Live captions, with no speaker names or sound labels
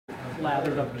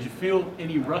lathered up. Did you feel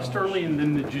any rust early, and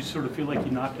then did you sort of feel like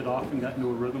you knocked it off and got into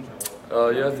a rhythm?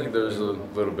 Yeah, I think there was a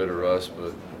little bit of rust,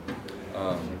 but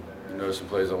some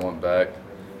plays I want back.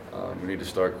 We need to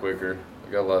start quicker.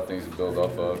 We got a lot of things to build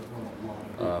off of.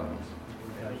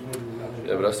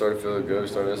 Yeah, but I started feeling good.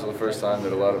 This is the first time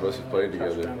that a lot of us have played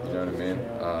together. You know what I mean?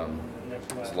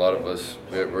 It's a lot of us.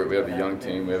 We have a young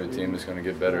team. We have a team that's going to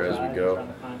get better as we go.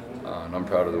 And I'm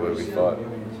proud of the way we fought.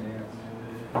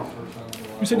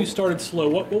 You said you started slow.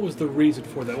 What was the reason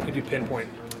for that? What could you pinpoint?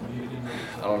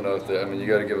 I don't know if you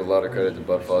got to give a lot of credit to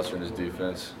Bud Foster and his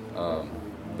defense.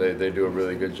 They do a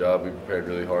really good job. We prepared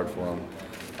really hard for them.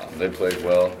 They played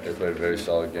well. They played a very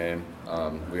solid game.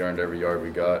 We earned every yard we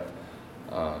got.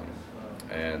 I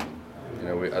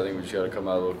think we just got to come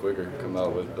out a little quicker, come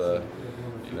out with a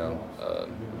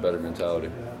better mentality.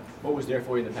 What was there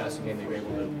for you in the passing game that you were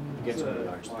able to get some of the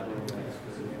yards?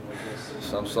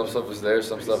 Some stuff was there,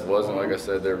 some stuff wasn't. Like I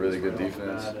said, they're a really good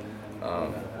defense.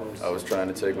 I was trying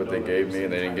to take what they gave me,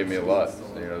 and they didn't give me a lot.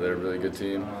 They're a really good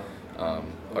team.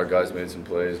 Our guys made some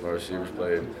plays. My receivers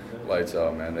played lights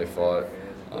out, man. They fought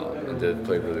and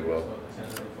played really well.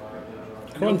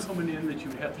 I know coming in that you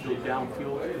would have to go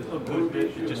downfield a good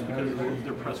bit just because of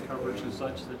their press coverage and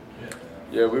such.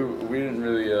 Yeah, we didn't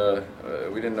really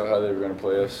we didn't know how they were going to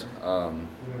play us.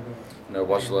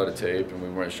 Watched a lot of tape, and we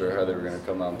weren't sure how they were going to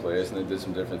come out and play us, and they did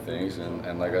some different things.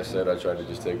 And like I said, I tried to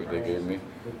just take what they gave me,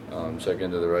 check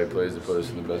into the right plays to put us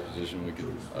in the best position we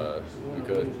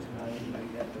could.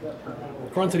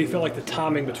 Cron said he felt like the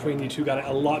timing between you two got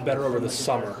a lot better over the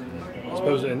summer, I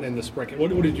suppose, in the spring.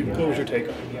 What was your take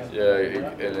on it? Yeah,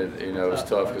 it was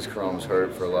tough because Cron was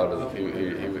hurt for a lot of he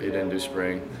didn't do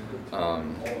spring.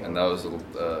 And that was a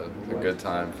good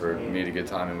time for me to get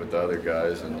timing with the other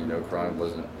guys. And Cron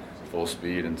wasn't full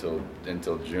speed until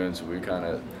June, so we kind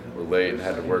of were late and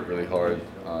had to work really hard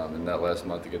in that last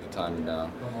month to get the timing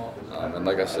down. And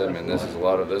like I said, man, this is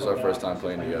our first time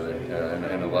playing together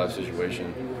in a live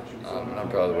situation. And I'm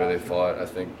proud of the way they fought. I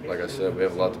think, like I said, we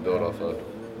have a lot to build off of.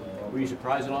 Were you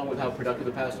surprised at all with how productive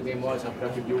the passing game was, how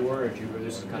productive you were, or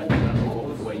this is kind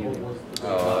of the way you were?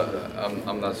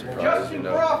 I'm not surprised.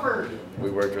 We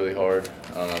worked really hard.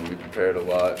 We prepared a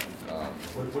lot.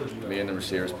 Me and the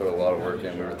receivers put a lot of work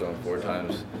in. We were throwing 4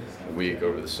 times a week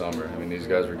over the summer. These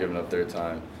guys were giving up their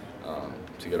time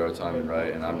to get our timing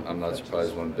right, and I'm not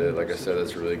surprised one bit. Like I said,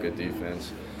 that's a really good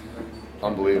defense.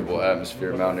 Unbelievable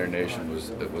atmosphere. Mountaineer Nation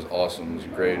was awesome. It was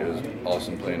great. It was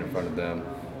awesome playing in front of them.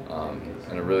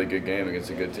 And a really good game against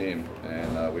a good team,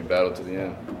 and we battled to the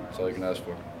end. That's all you can ask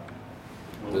for.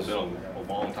 Well, it's been a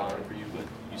long time for you, but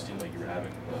you seem like you were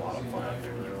having a lot of fun out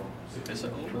there.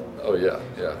 Oh yeah,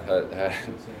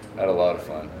 had a lot of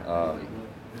fun.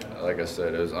 Like I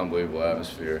said, it was an unbelievable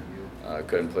atmosphere. I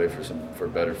couldn't play for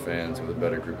better fans with a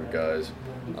better group of guys,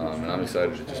 and I'm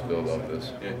excited to just build off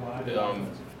this. Yeah.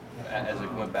 As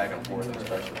it went back and forth, and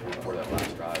especially before that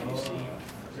last drive, you seemed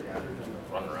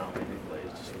running around making plays,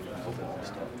 just hoping for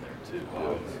stuff there too.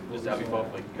 Does that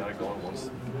felt like you got it going once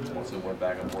it went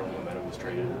back and forth and the momentum was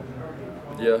traded?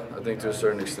 Yeah, I think to a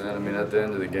certain extent. At the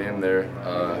end of the game there,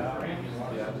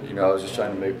 I was just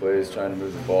trying to make plays, trying to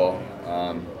move the ball.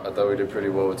 I thought we did pretty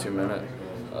well with 2 minutes.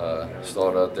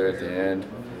 Stalled out there at the end.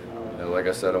 Like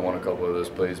I said, I want a couple of those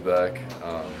plays back.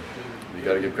 You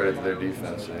got to give credit to their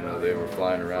defense. They were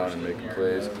flying around and making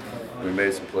plays. We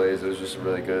made some plays. It was just a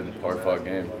really good, hard-fought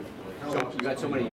game. So you got so many